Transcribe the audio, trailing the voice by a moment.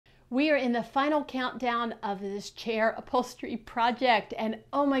We are in the final countdown of this chair upholstery project, and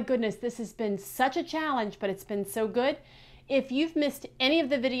oh my goodness, this has been such a challenge, but it's been so good. If you've missed any of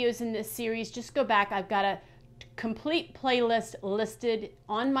the videos in this series, just go back. I've got a complete playlist listed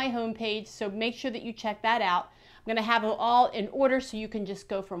on my homepage, so make sure that you check that out. I'm going to have them all in order so you can just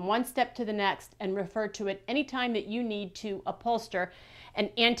go from one step to the next and refer to it anytime that you need to upholster an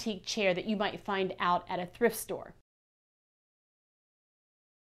antique chair that you might find out at a thrift store.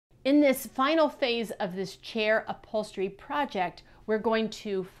 In this final phase of this chair upholstery project, we're going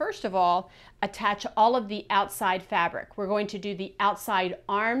to, first of all, attach all of the outside fabric. We're going to do the outside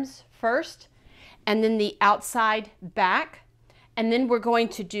arms first, and then the outside back, and then we're going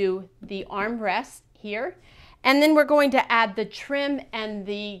to do the armrest here, and then we're going to add the trim and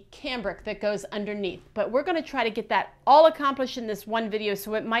the cambric that goes underneath. But we're going to try to get that all accomplished in this one video,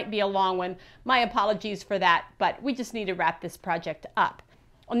 so it might be a long one. My apologies for that, but we just need to wrap this project up.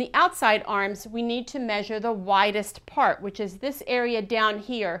 On the outside arms, we need to measure the widest part, which is this area down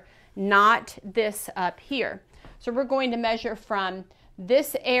here, not this up here. So we're going to measure from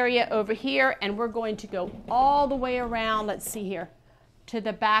this area over here, and we're going to go all the way around, let's see here, to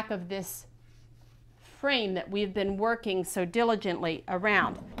the back of this frame that we've been working so diligently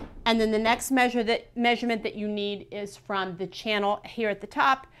around. And then the next measurement that you need is from the channel here at the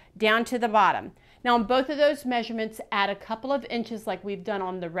top down to the bottom. Now on both of those measurements, add a couple of inches like we've done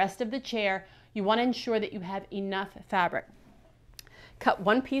on the rest of the chair. You want to ensure that you have enough fabric. Cut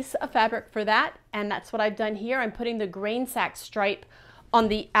one piece of fabric for that, and that's what I've done here. I'm putting the GRAINSACK stripe on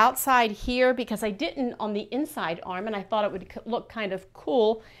the outside here because I didn't on the inside arm, and I thought it would look kind of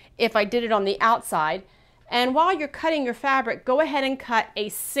cool if I did it on the outside. And while you're cutting your fabric, go ahead and cut a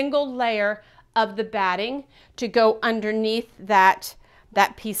single layer of the batting to go underneath that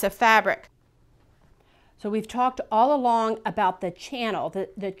piece of fabric. So we've talked all along about the channel,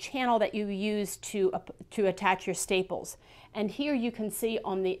 the channel that you use to attach your staples. And here you can see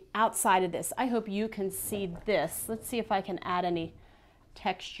on the outside of this, I hope you can see this. Let's see if I can add any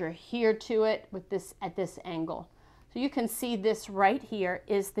texture here to it with this at this angle. So you can see this right here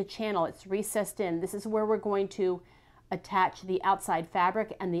is the channel. It's recessed in. This is where we're going to attach the outside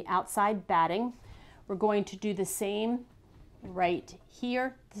fabric and the outside batting. We're going to do the same right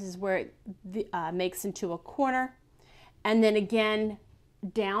here. This is where it makes into a corner. And then again,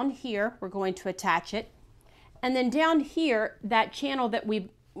 down here, we're going to attach it. And then down here, that channel that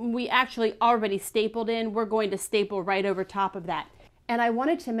we actually already stapled in, we're going to staple right over top of that. And I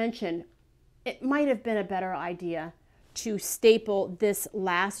wanted to mention, it might have been a better idea to staple this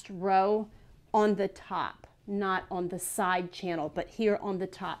last row on the top, not on the side channel, but here on the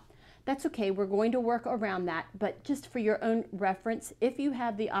top. That's okay, we're going to work around that, but just for your own reference, if you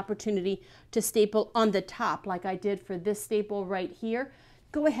have the opportunity to staple on the top, like I did for this staple right here,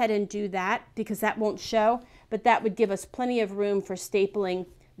 go ahead and do that because that won't show, but that would give us plenty of room for stapling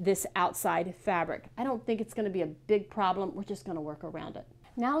this outside fabric. I don't think it's going to be a big problem. We're just going to work around it.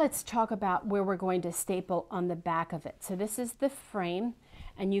 Now let's talk about where we're going to staple on the back of it. So this is the frame,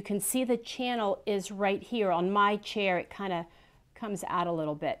 and you can see the channel is right here. On my chair, it kind of comes out a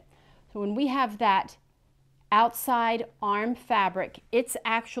little bit. So when we have that outside arm fabric, it's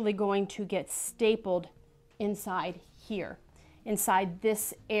actually going to get stapled inside here, inside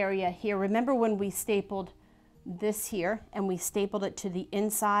this area here. Remember when we stapled this here and we stapled it to the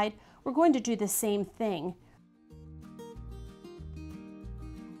inside? We're going to do the same thing.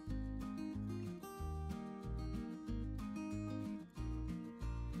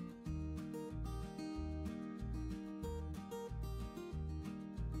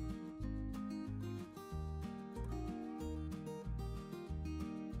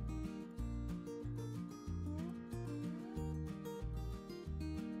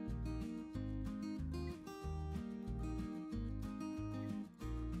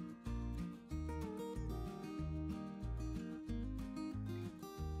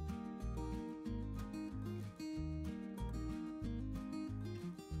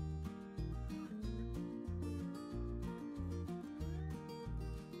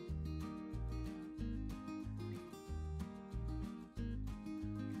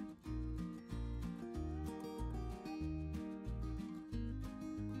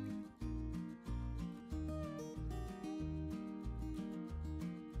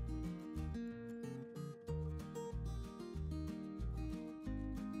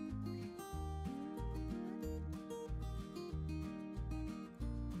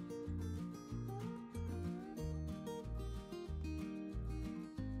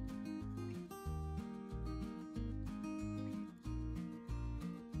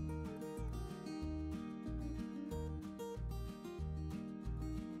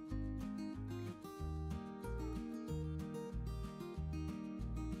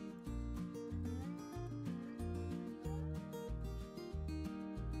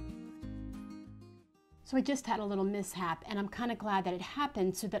 So I just had a little mishap, and I'm kind of glad that it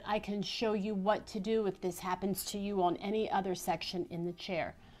happened so that I can show you what to do if this happens to you on any other section in the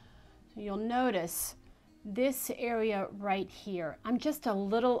chair. So you'll notice this area right here, I'm just a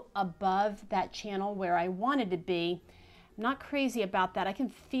little above that channel where I wanted to be. I'm not crazy about that. I can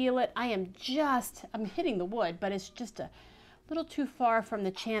feel it. I'm hitting the wood, but it's just a little too far from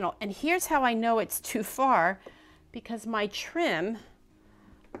the channel. And here's how I know it's too far, because my trim,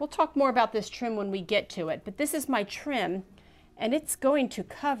 we'll talk more about this trim when we get to it, but this is my trim, and it's going to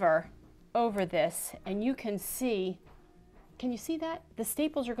cover over this, and you can see, can you see that? The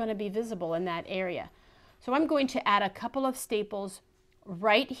staples are going to be visible in that area. So I'm going to add a couple of staples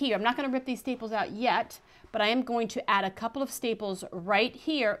right here. I'm not going to rip these staples out yet, but I am going to add a couple of staples right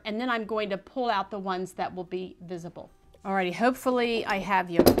here, and then I'm going to pull out the ones that will be visible. Alrighty, hopefully I have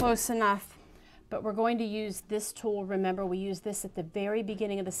you close enough. But we're going to use this tool. Remember, we used this at the very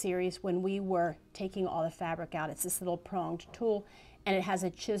beginning of the series when we were taking all the fabric out. It's this little pronged tool, and it has a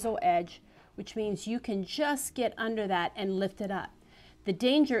chisel edge, which means you can just get under that and lift it up. The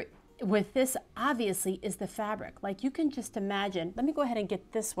danger with this, obviously, is the fabric. Like, you can just imagine, let me go ahead and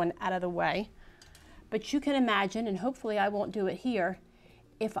get this one out of the way, but you can imagine, and hopefully I won't do it here,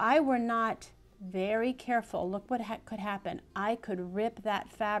 if I were not very careful, look what could happen. I could rip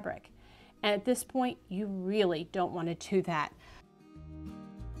that fabric. And at this point, you really don't want to do that.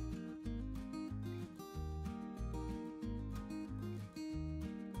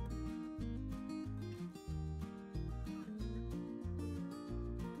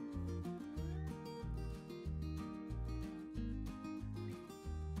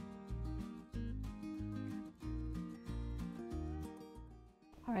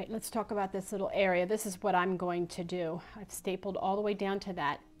 All right, let's talk about this little area. This is what I'm going to do. I've stapled all the way down to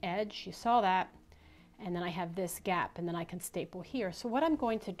that edge. You saw that. And then I have this gap, and then I can staple here. So what I'm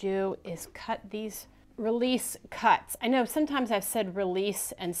going to do is cut these release cuts. I know sometimes I've said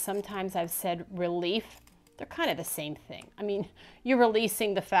release and sometimes I've said relief. They're kind of the same thing. I mean, you're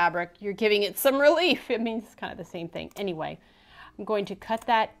releasing the fabric, you're giving it some relief. It means it's kind of the same thing. Anyway, I'm going to cut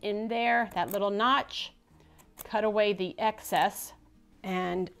that in there, that little notch, cut away the excess.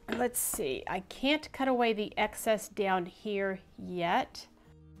 And let's see, I can't cut away the excess down here yet.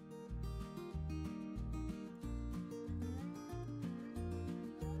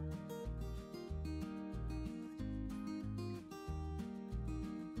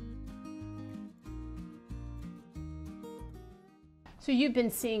 So you've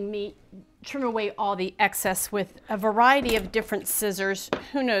been seeing me trim away all the excess with a variety of different scissors.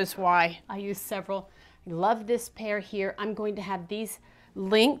 Who knows why? I use several. I love this pair here. I'm going to have these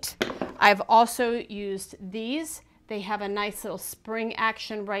linked. I've also used these. They have a nice little spring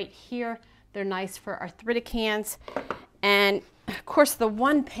action right here. They're nice for arthritic hands. And of course the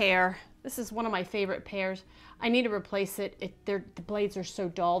one pair, this is one of my favorite pairs. I need to replace it. The blades are so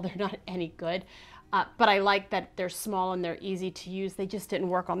dull, they're not any good. But I like that they're small and they're easy to use. They just didn't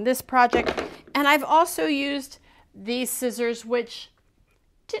work on this project. And I've also used these scissors, which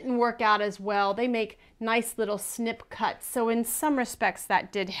didn't work out as well. They make nice little snip cuts. So in some respects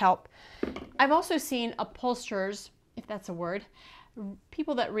that did help. I've also seen upholsterers, if that's a word,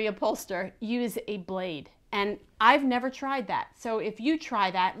 people that reupholster use a blade. And I've never tried that. So if you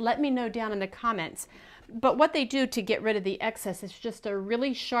try that, let me know down in the comments. But what they do to get rid of the excess is just a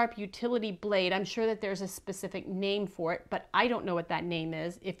really sharp utility blade. I'm sure that there's a specific name for it, but I don't know what that name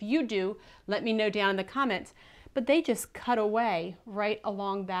is. If you do, let me know down in the comments. But they just cut away right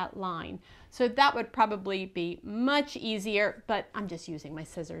along that line. So that would probably be much easier, but I'm just using my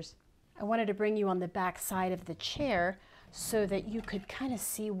scissors. I wanted to bring you on the back side of the chair so that you could kind of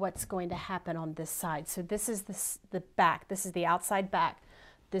see what's going to happen on this side. So this is the back, this is the outside back.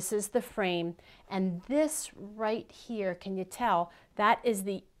 This is the frame, and this right here, can you tell? That is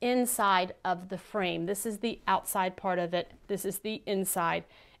the inside of the frame. This is the outside part of it. This is the inside,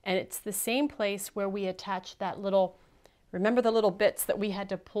 and it's the same place where we attached that little, remember the little bits that we had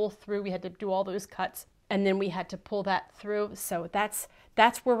to pull through? We had to do all those cuts, and then we had to pull that through. So that's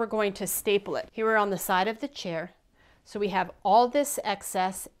where we're going to staple it. Here we're on the side of the chair. So we have all this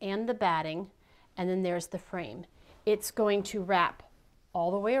excess and the batting, and then there's the frame. It's going to wrap all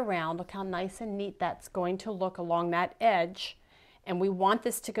the way around. Look how nice and neat that's going to look along that edge. And we want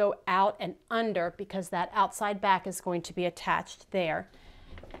this to go out and under because that outside back is going to be attached there.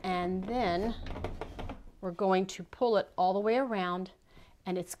 And then we're going to pull it all the way around,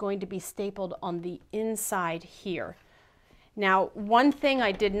 and it's going to be stapled on the inside here. Now, one thing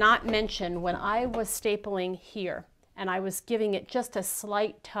I did not mention when I was stapling here, and I was giving it just a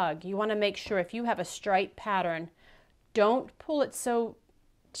slight tug, you want to make sure if you have a stripe pattern, don't pull it so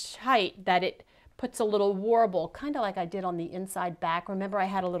tight that it puts a little warble, kind of like I did on the inside back. Remember, I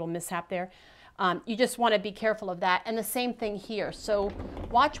had a little mishap there. You just want to be careful of that. And the same thing here. So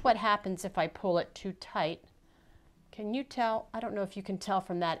watch what happens if I pull it too tight. Can you tell? I don't know if you can tell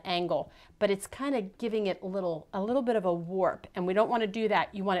from that angle, but it's kind of giving it a little bit of a warp, and we don't want to do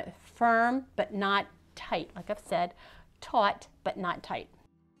that. You want it firm but not tight. Like I've said, taut but not tight.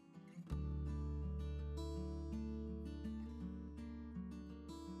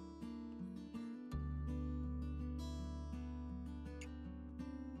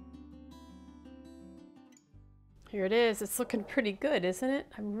 Here it is. It's looking pretty good, isn't it?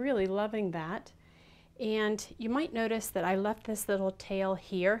 I'm really loving that. And you might notice that I left this little tail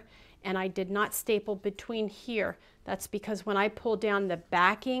here and I did not staple between here. That's because when I pull down the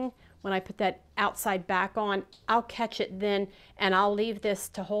backing, when I put that outside back on, I'll catch it then and I'll leave this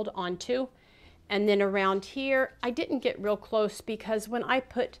to hold on to. And then around here, I didn't get real close because when I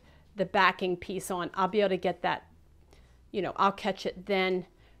put the backing piece on, I'll be able to get that, you know, I'll catch it then.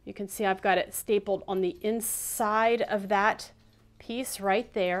 You can see I've got it stapled on the inside of that piece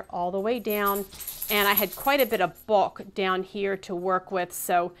right there all the way down, and I had quite a bit of bulk down here to work with,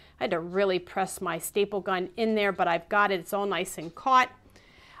 so I had to really press my staple gun in there, but I've got it. It's all nice and caught.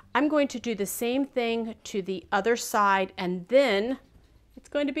 I'm going to do the same thing to the other side, and then it's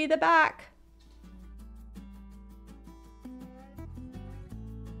going to be the back.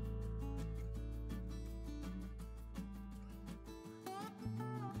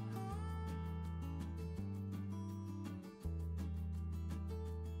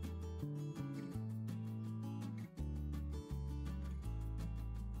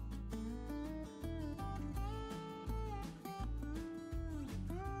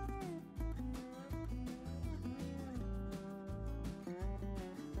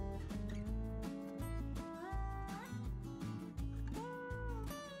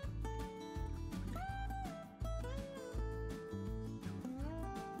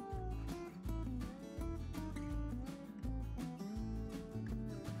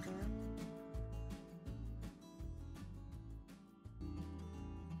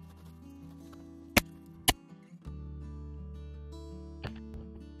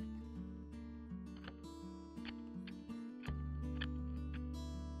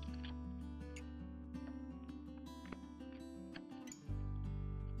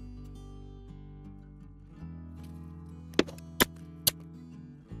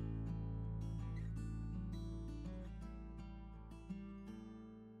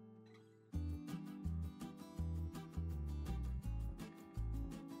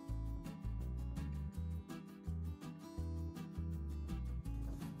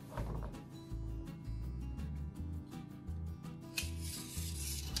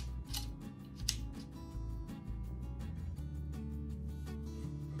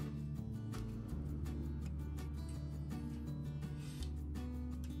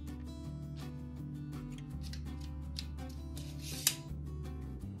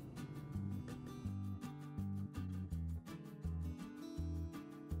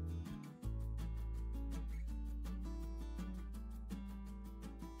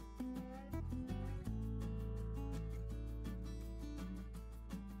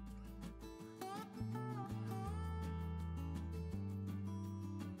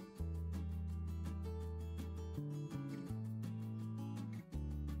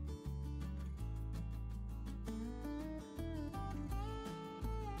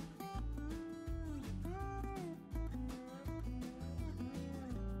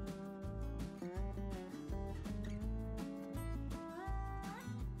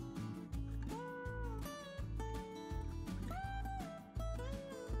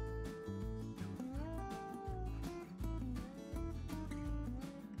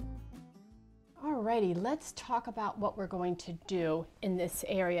 Alrighty, let's talk about what we're going to do in this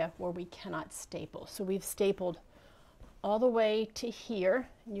area where we cannot staple. So we've stapled all the way to here.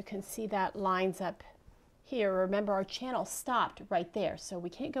 You can see that lines up here. Remember, our channel stopped right there, so we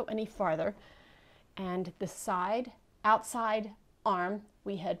can't go any farther. And the outside arm,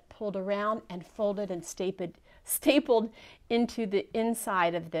 we had pulled around and folded and stapled into the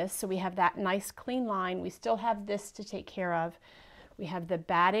inside of this. So we have that nice clean line. We still have this to take care of. We have the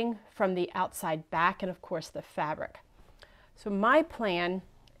batting from the outside back and of course the fabric. So my plan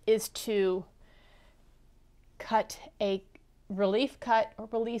is to cut a relief cut or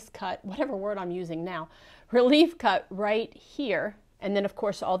release cut, whatever word I'm using now, relief cut right here. And then of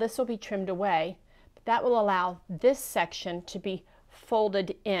course all this will be trimmed away. But that will allow this section to be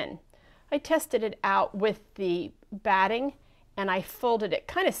folded in. I tested it out with the batting and I folded it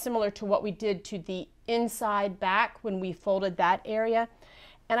kind of similar to what we did to the inside back when we folded that area.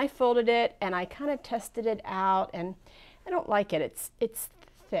 and I folded it and I kind of tested it out, and I don't like it. It's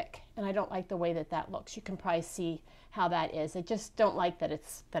thick, and I don't like the way that that looks. You can probably see how that is. I just don't like that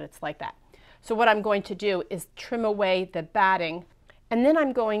it's like that. So what I'm going to do is trim away the batting, and then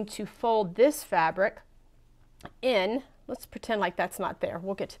I'm going to fold this fabric in. Let's pretend like that's not there.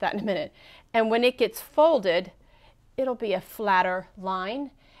 We'll get to that in a minute. And when it gets folded, it'll be a flatter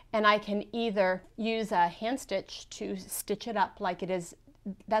line, and I can either use a hand stitch to stitch it up like it is.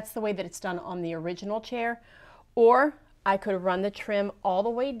 That's the way that it's done on the original chair, or I could run the trim all the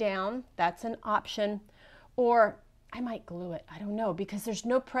way down. That's an option. Or I might glue it. I don't know, because there's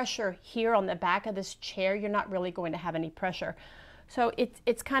no pressure here on the back of this chair. You're not really going to have any pressure. So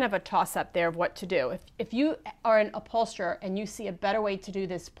it's kind of a toss-up there of what to do. If you are an upholsterer and you see a better way to do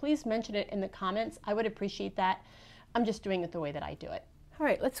this, please mention it in the comments. I would appreciate that. I'm just doing it the way that I do it. All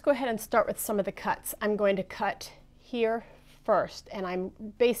right, let's go ahead and start with some of the cuts. I'm going to cut here first, and I'm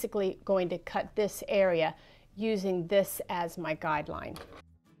basically going to cut this area using this as my guideline.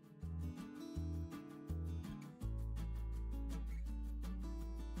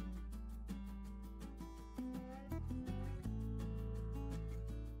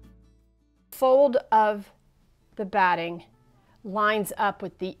 Fold of the batting lines up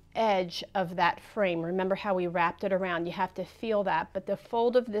with the edge of that frame. Remember how we wrapped it around? You have to feel that, but the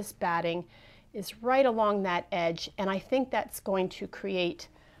fold of this batting is right along that edge, and I think that's going to create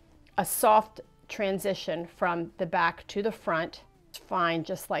a soft transition from the back to the front. It's fine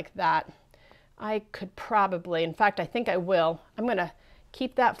just like that. I could probably, in fact I think I will, I'm going to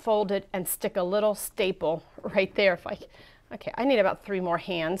keep that folded and stick a little staple right there. Okay, I need about 3 more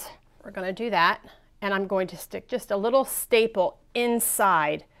hands. We're going to do that, and I'm going to stick just a little staple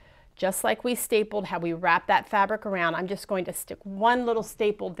inside, just like we stapled, how we wrap that fabric around. I'm just going to stick one little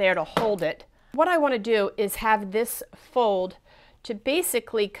staple there to hold it. What I want to do is have this fold to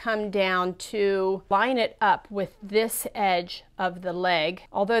basically come down to line it up with this edge of the leg,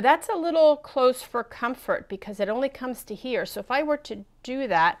 although that's a little close for comfort because it only comes to here. So if I were to do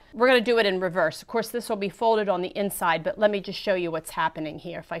that, we're going to do it in reverse. Of course, this will be folded on the inside, but let me just show you what's happening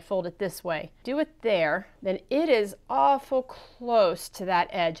here. If I fold it this way, do it there, then it is awful close to that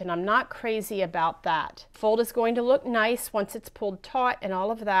edge, and I'm not crazy about that. Fold is going to look nice once it's pulled taut and all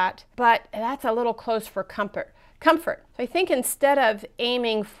of that, but that's a little close for comfort. So I think instead of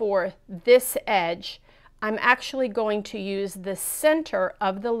aiming for this edge, I'm actually going to use the center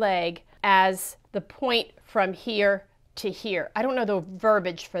of the leg as the point from here to here. I don't know the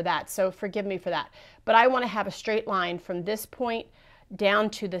verbiage for that, so forgive me for that. But I want to have a straight line from this point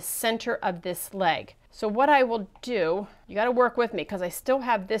down to the center of this leg. So what I will do, you got to work with me because I still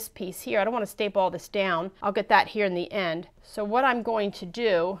have this piece here. I don't want to staple all this down. I'll get that here in the end. So what I'm going to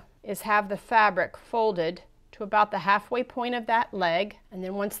do is have the fabric folded to about the halfway point of that leg, and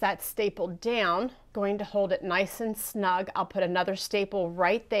then once that's stapled down, going to hold it nice and snug. I'll put another staple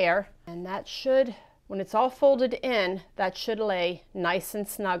right there, and that should, when it's all folded in, that should lay nice and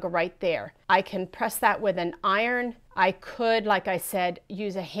snug right there. I can press that with an iron. I could, like I said,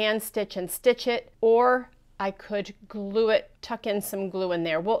 use a hand stitch and stitch it, or I could glue it, tuck in some glue in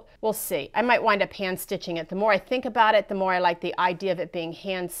there. We'll see. I might wind up hand stitching it. The more I think about it, the more I like the idea of it being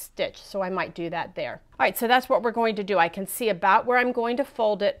hand stitched, so I might do that there. All right, so that's what we're going to do. I can see about where I'm going to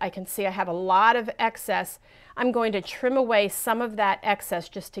fold it. I can see I have a lot of excess. I'm going to trim away some of that excess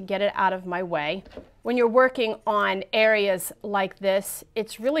just to get it out of my way. When you're working on areas like this,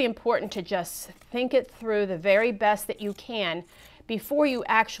 it's really important to just think it through the very best that you can before you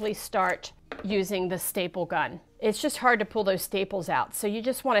actually start using the staple gun. It's just hard to pull those staples out, so you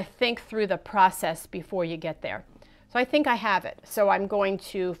just want to think through the process before you get there. So I think I have it. So I'm going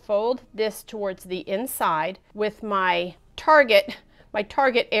to fold this towards the inside with my target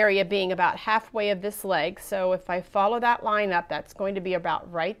area being about halfway of this leg. So if I follow that line up, that's going to be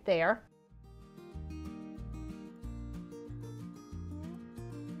about right there.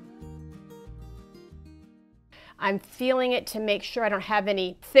 I'm feeling it to make sure I don't have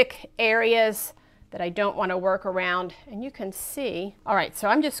any thick areas that I don't want to work around. And you can see, all right, so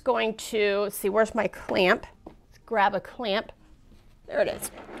I'm just going to see, where's my clamp? Let's grab a clamp. There it is.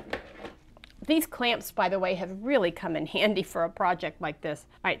 These clamps, by the way, have really come in handy for a project like this.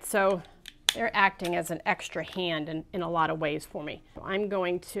 All right, so they're acting as an extra hand in a lot of ways for me. So I'm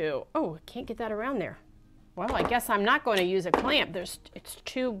going to, oh, can't get that around there. Well, I guess I'm not going to use a clamp. It's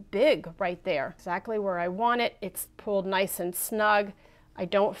too big right there. Exactly where I want it. It's pulled nice and snug. I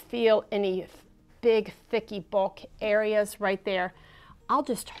don't feel any big, thicky bulk areas right there. I'll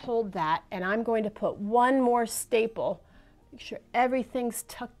just hold that, and I'm going to put one more staple. Make sure everything's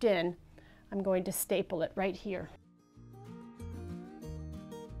tucked in. I'm going to staple it right here.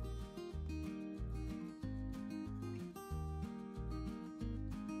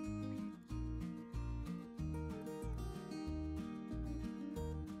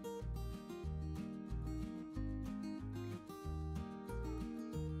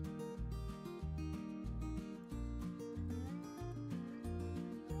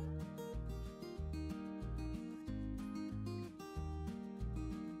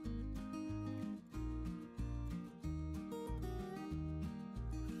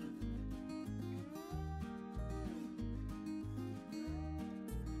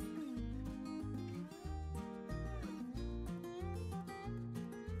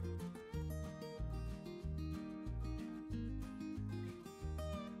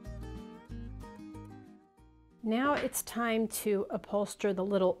 Now it's time to upholster the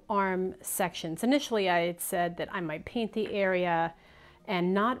little arm sections. Initially I had said that I might paint the area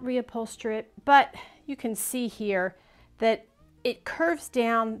and not reupholster it, but you can see here that it curves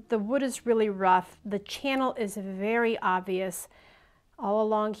down, the wood is really rough, the channel is very obvious all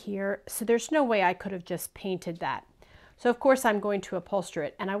along here, so there's no way I could have just painted that. So of course I'm going to upholster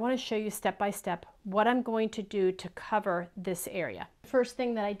it, and I want to show you step by step what I'm going to do to cover this area. First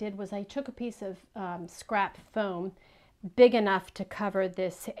thing that I did was I took a piece of scrap foam big enough to cover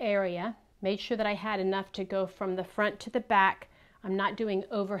this area, made sure that I had enough to go from the front to the back. I'm not doing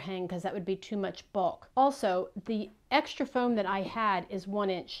overhang because that would be too much bulk. Also, the extra foam that I had is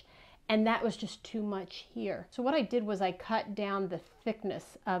 1 inch, and that was just too much here. So what I did was I cut down the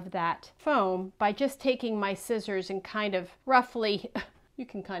thickness of that foam by just taking my scissors and kind of roughly, you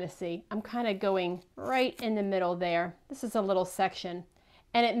can kind of see, I'm kind of going right in the middle there. This is a little section,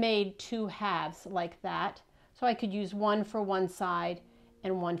 and it made 2 halves like that. So I could use one for one side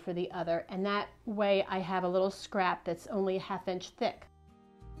and one for the other, and that way I have a little scrap that's only 1/2 inch thick.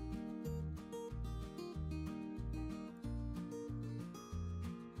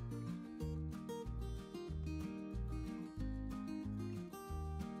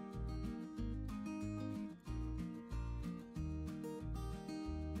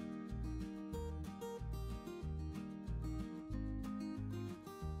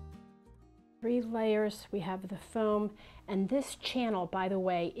 Three layers, we have the foam, and this channel, by the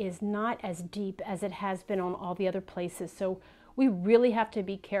way, is not as deep as it has been on all the other places, so we really have to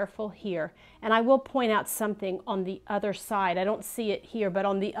be careful here. And I will point out something on the other side. I don't see it here, but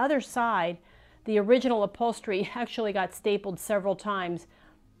on the other side, the original upholstery actually got stapled several times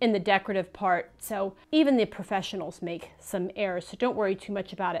in the decorative part, so even the professionals make some errors, so don't worry too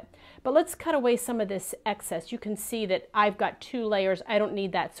much about it. But let's cut away some of this excess. You can see that I've got 2 layers. I don't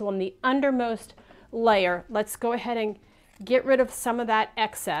need that. So on the undermost layer, let's go ahead and get rid of some of that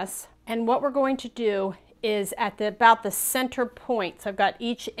excess. And what we're going to do is at about the center point, so I've got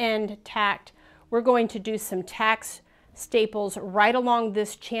each end tacked, we're going to do some tacks staples right along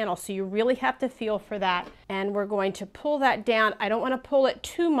this channel, so you really have to feel for that, and we're going to pull that down. I don't want to pull it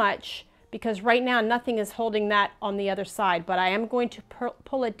too much because right now nothing is holding that on the other side, but I am going to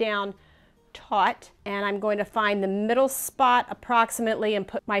pull it down taut, and I'm going to find the middle spot approximately and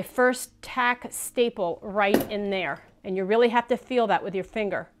put my first tack staple right in there, and you really have to feel that with your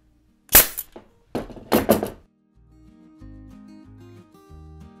finger.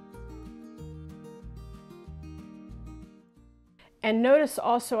 And notice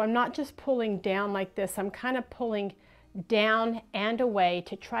also, I'm not just pulling down like this, I'm kind of pulling down and away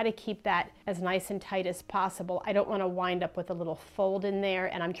to try to keep that as nice and tight as possible. I don't want to wind up with a little fold in there,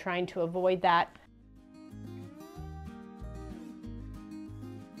 and I'm trying to avoid that.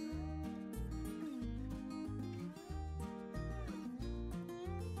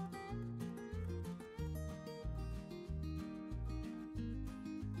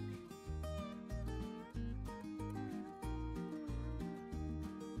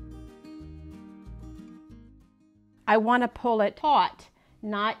 I want to pull it taut,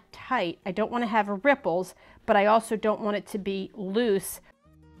 not tight. I don't want to have ripples, but I also don't want it to be loose.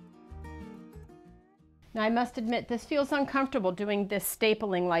 Now I must admit, this feels uncomfortable doing this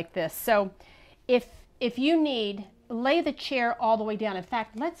stapling like this. So if you need, lay the chair all the way down. In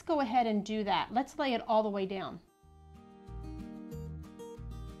fact, let's go ahead and do that. Let's lay it all the way down.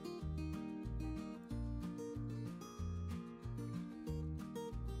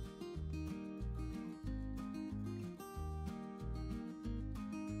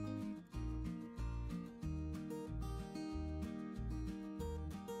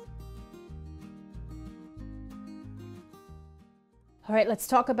 All right, let's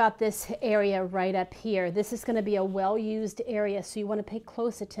talk about this area right up here. This is going to be a well-used area, so you want to pay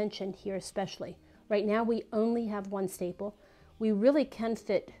close attention here especially. Right now we only have 1 staple. We really can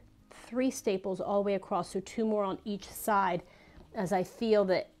fit 3 staples all the way across, so 2 more on each side. As I feel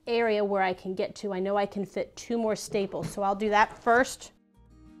the area where I can get to, I know I can fit 2 more staples, so I'll do that first.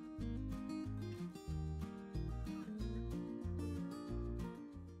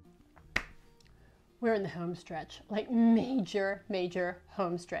 We're in the home stretch, like major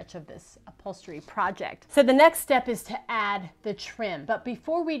home stretch of this upholstery project. So the next step is to add the trim. But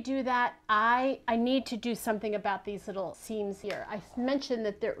before we do that, I need to do something about these little seams here. I mentioned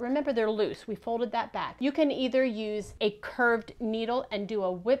that remember they're loose. We folded that back. You can either use a curved needle and do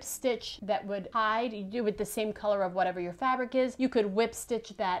a whip stitch that would hide. You do it the same color of whatever your fabric is. You could whip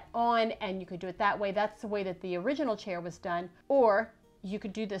stitch that on and you could do it that way. That's the way that the original chair was done. Or you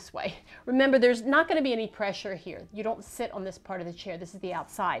could do this way. Remember, there's not going to be any pressure here. You don't sit on this part of the chair. This is the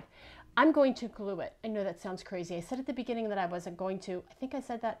outside. I'm going to glue it. I know that sounds crazy. I said at the beginning that I wasn't going to. I think I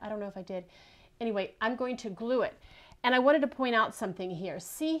said that. I don't know if I did. Anyway, I'm going to glue it. And I wanted to point out something here.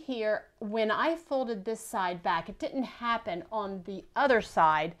 See here, when I folded this side back, it didn't happen on the other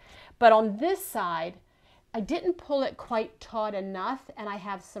side, but on this side, I didn't pull it quite taut enough and I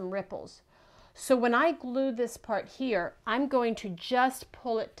have some ripples. So when I glue this part here, I'm going to just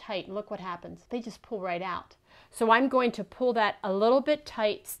pull it tight. And look what happens. They just pull right out. So I'm going to pull that a little bit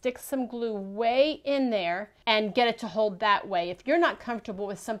tight, stick some glue way in there, and get it to hold that way. If you're not comfortable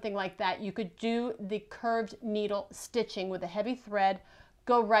with something like that, you could do the curved needle stitching with a heavy thread.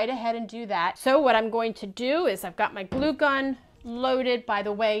 Go right ahead and do that. So what I'm going to do is I've got my glue gun loaded. By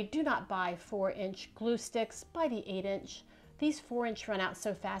the way, do not buy 4-inch glue sticks. Buy the 8-inch. These 4-inch run out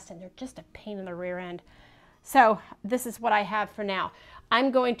so fast and they're just a pain in the rear end. So this is what I have for now.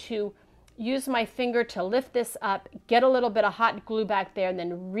 I'm going to use my finger to lift this up, get a little bit of hot glue back there, and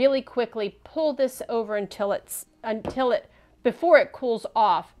then really quickly pull this over before it cools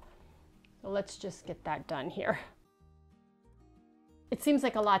off. So let's just get that done here. It seems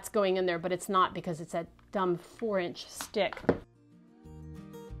like a lot's going in there, but it's not because it's a dumb 4-inch stick.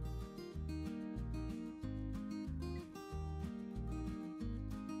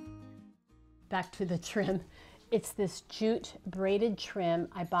 Back to the trim. It's this jute braided trim.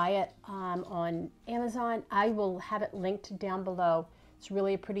 I buy it on Amazon. I will have it linked down below. It's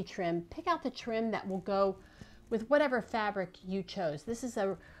really a pretty trim. Pick out the trim that will go with whatever fabric you chose. This is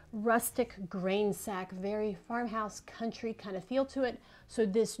a rustic grain sack, very farmhouse country kind of feel to it. So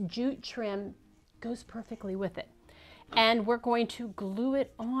this jute trim goes perfectly with it. And we're going to glue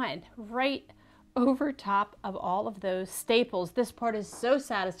it on right over top of all of those staples. This part is so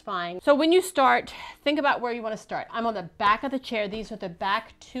satisfying. So when you start, think about where you want to start. I'm on the back of the chair. These are the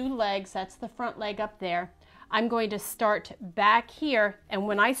back 2 legs. That's the front leg up there. I'm going to start back here, and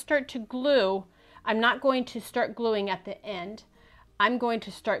when I start to glue, I'm not going to start gluing at the end. I'm going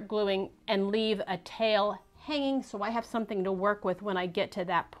to start gluing and leave a tail hanging so I have something to work with when I get to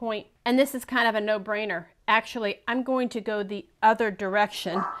that point. And this is kind of a no-brainer. Actually, I'm going to go the other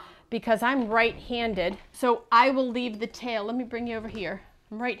direction because I'm right-handed, so I will leave the tail. Let me bring you over here.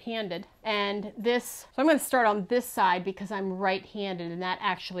 I'm right-handed, and so I'm going to start on this side because I'm right-handed, and that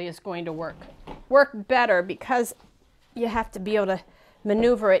actually is going to work better because you have to be able to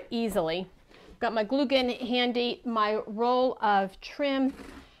maneuver it easily. Got my glue gun handy, my roll of trim,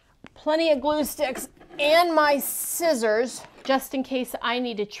 plenty of glue sticks, and my scissors, just in case I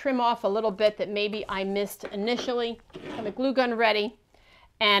need to trim off a little bit that maybe I missed initially. Got my glue gun ready.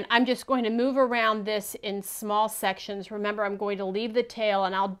 And I'm just going to move around this in small sections. Remember, I'm going to leave the tail,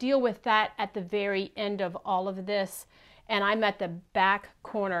 and I'll deal with that at the very end of all of this. And I'm at the back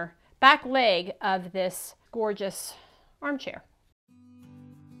leg of this gorgeous armchair.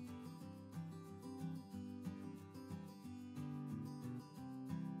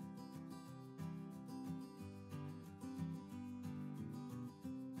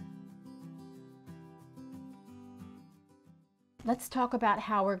 Let's talk about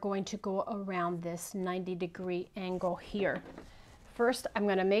how we're going to go around this 90-degree angle here. First, I'm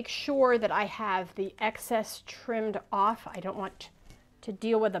going to make sure that I have the excess trimmed off. I don't want to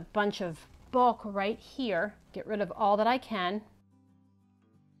deal with a bunch of bulk right here. Get rid of all that I can.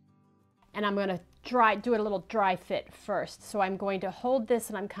 And I'm going to do a little dry fit first. So I'm going to hold this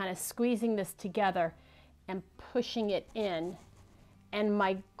and I'm kind of squeezing this together and pushing it in. And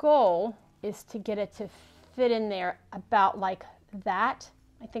my goal is to get it to fit in there about like that.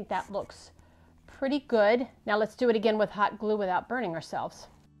 I think that looks pretty good. Now let's do it again with hot glue without burning ourselves.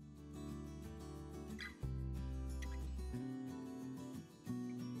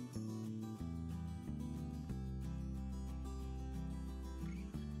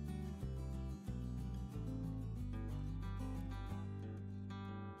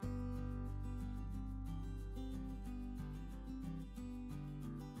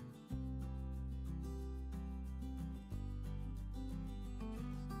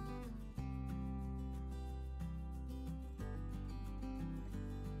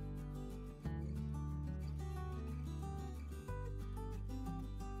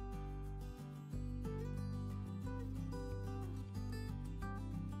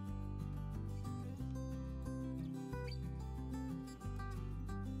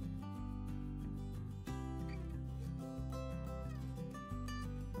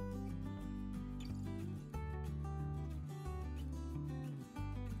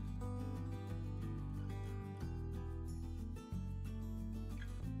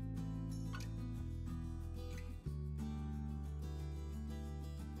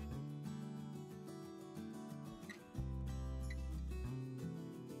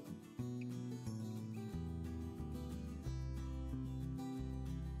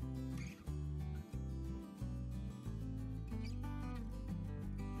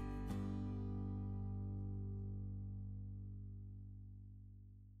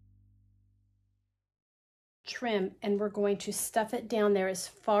 trim, and we're going to stuff it down there as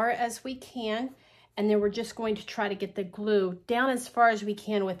far as we can. And then we're just going to try to get the glue down as far as we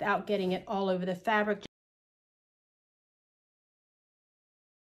can without getting it all over the fabric.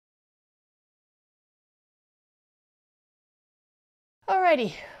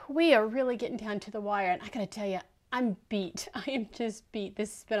 Alrighty, we are really getting down to the wire, and I gotta tell you, I'm beat. I am just beat.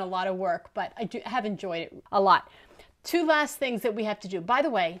 This has been a lot of work, but I have enjoyed it a lot. Two last things that we have to do. By the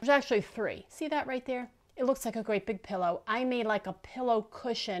way, there's actually three. See that right there? It looks like a great big pillow. I made like a pillow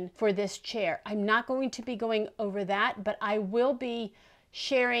cushion for this chair. I'm not going to be going over that, but I will be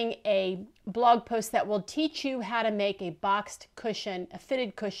sharing a blog post that will teach you how to make a boxed cushion, a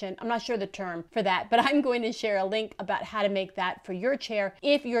fitted cushion. I'm not sure the term for that, but I'm going to share a link about how to make that for your chair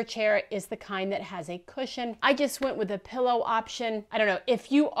if your chair is the kind that has a cushion. I just went with a pillow option. I don't know,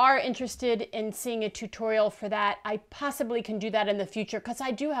 if you are interested in seeing a tutorial for that, I possibly can do that in the future because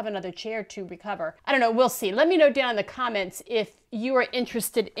I do have another chair to recover. I don't know, we'll see. Let me know down in the comments if you are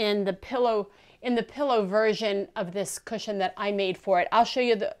interested in the pillow version of this cushion that I made for it. I'll show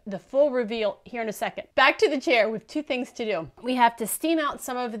you the full reveal here in a second. Back to the chair with two things to do. We have to steam out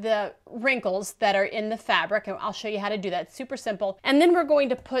some of the wrinkles that are in the fabric, and I'll show you how to do that. It's super simple. And then we're going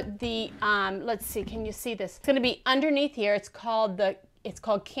to put the, let's see, can you see this? It's gonna be underneath here. It's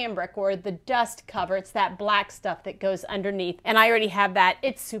called cambric, or the dust cover. It's that black stuff that goes underneath. And I already have that.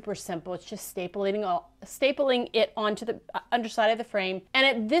 It's super simple. It's just stapling it onto the underside of the frame. And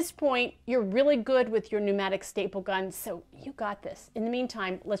at this point, you're really good with your pneumatic staple gun, so you got this. In the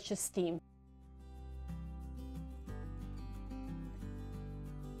meantime, let's just steam.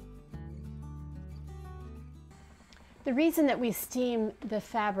 The reason that we steam the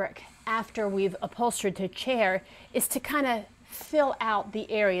fabric after we've upholstered the chair is to kind of fill out the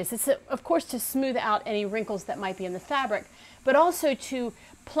areas. It's of course to smooth out any wrinkles that might be in the fabric, but also to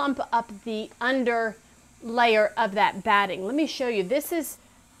plump up the under layer of that batting. Let me show you.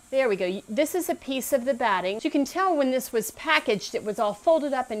 There we go. This is a piece of the batting. So you can tell when this was packaged, it was all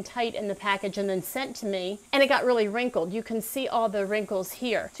folded up and tight in the package and then sent to me, and it got really wrinkled. You can see all the wrinkles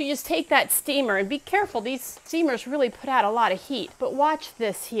here. So you just take that steamer, and be careful, these steamers really put out a lot of heat. But watch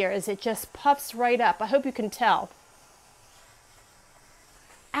this here as it just puffs right up. I hope you can tell.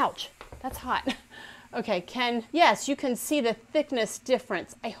 Ouch, that's hot. Okay, yes, you can see the thickness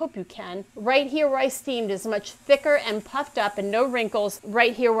difference. I hope you can. Right here where I steamed is much thicker and puffed up and no wrinkles.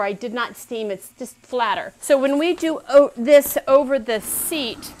 Right here where I did not steam, it's just flatter. So when we do this over the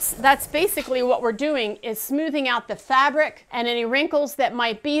seat, that's basically what we're doing, is smoothing out the fabric and any wrinkles that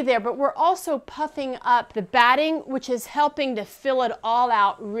might be there, but we're also puffing up the batting, which is helping to fill it all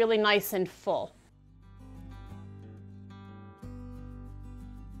out really nice and full.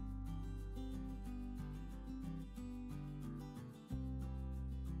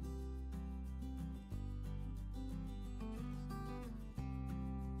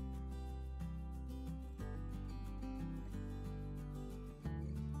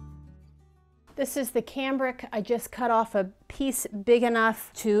 This is the cambric. I just cut off a piece big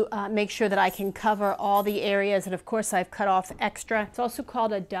enough to make sure that I can cover all the areas, and of course I've cut off extra. It's also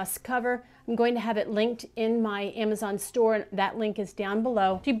called a dust cover. I'm going to have it linked in my Amazon store, and that link is down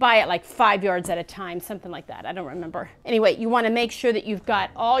below. You buy it like 5 yards at a time, something like that, I don't remember. Anyway, you want to make sure that you've got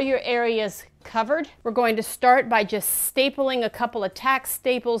all your areas covered. We're going to start by just stapling a couple of tack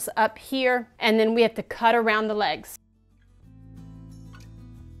staples up here, and then we have to cut around the legs.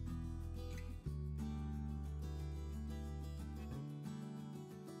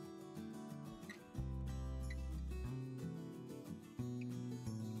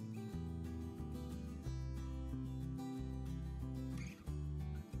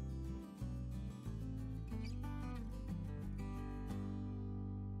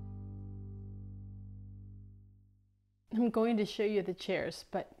 I'm going to show you the chairs,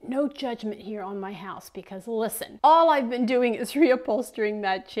 but no judgment here on my house, because listen, all I've been doing is reupholstering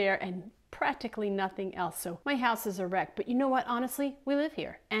that chair and practically nothing else. So my house is a wreck, but you know what? Honestly, we live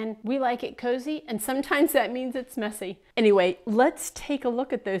here and we like it cozy, and sometimes that means it's messy. Anyway, let's take a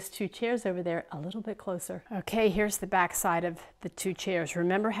look at those two chairs over there a little bit closer. Okay, here's the back side of the two chairs.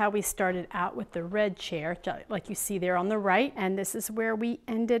 Remember how we started out with the red chair, like you see there on the right, and this is where we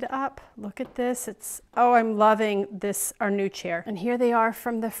ended up. Look at this. Oh, I'm loving this, our new chair. And here they are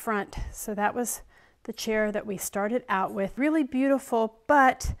from the front. So that was the chair that we started out with. Really beautiful,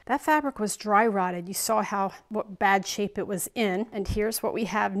 but that fabric was dry rotted. You saw what bad shape it was in, and here's what we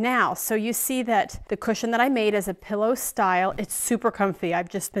have now. So you see that the cushion that I made is a pillow style. It's super comfy. I've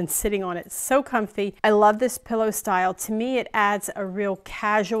just been sitting on it. So comfy. I love this pillow style. To me, it adds a real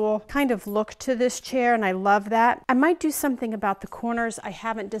casual kind of look to this chair, and I love that. I might do something about the corners. I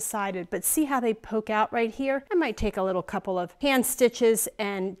haven't decided, but see how they poke out right here? I might take a little couple of hand stitches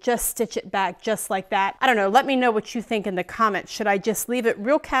and just stitch it back just like that. I don't know. Let me know what you think in the comments. Should I just leave it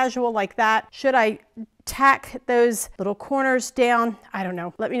real casual like that? Should I tack those little corners down? I don't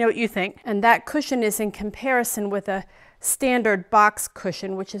know. Let me know what you think. And that cushion is in comparison with a standard box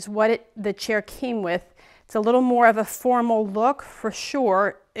cushion, which is what the chair came with. It's a little more of a formal look for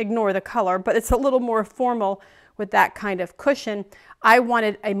sure. Ignore the color, but it's a little more formal with that kind of cushion. I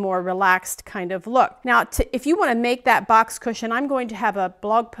wanted a more relaxed kind of look. Now, if you want to make that box cushion, I'm going to have a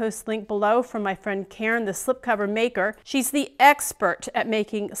blog post link below from my friend Karen, the slipcover maker. She's the expert at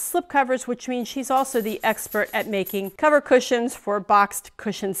making slipcovers, which means she's also the expert at making cover cushions for boxed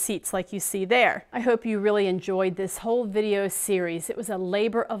cushion seats like you see there. I hope you really enjoyed this whole video series. It was a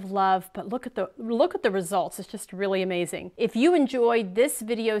labor of love, but look at the results. It's just really amazing. If you enjoyed this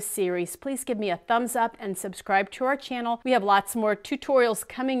video series, please give me a thumbs up and subscribe to our channel. We have lots more tutorials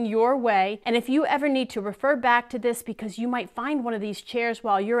coming your way, and if you ever need to refer back to this because you might find one of these chairs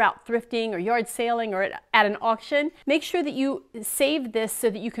while you're out thrifting or yard sailing or at an auction, make sure that you save this so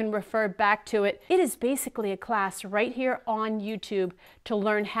that you can refer back to it. It is basically a class right here on YouTube to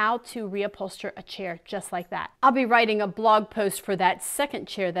learn how to reupholster a chair just like that. I'll be writing a blog post for that second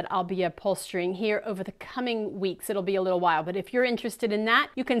chair that I'll be upholstering here over the coming weeks. It'll be a little while, but if you're interested in that,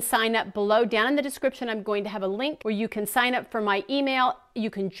 you can sign up below. Down in the description, I'm going to have a link where you can sign up for my email. You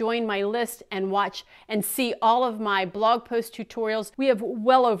can join my list and watch and see all of my blog post tutorials. We have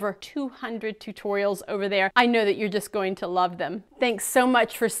well over 200 tutorials over there. I know that you're just going to love them. Thanks so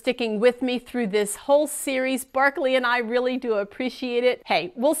much for sticking with me through this whole series. Barkley and I really do appreciate it.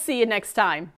 Hey, we'll see you next time.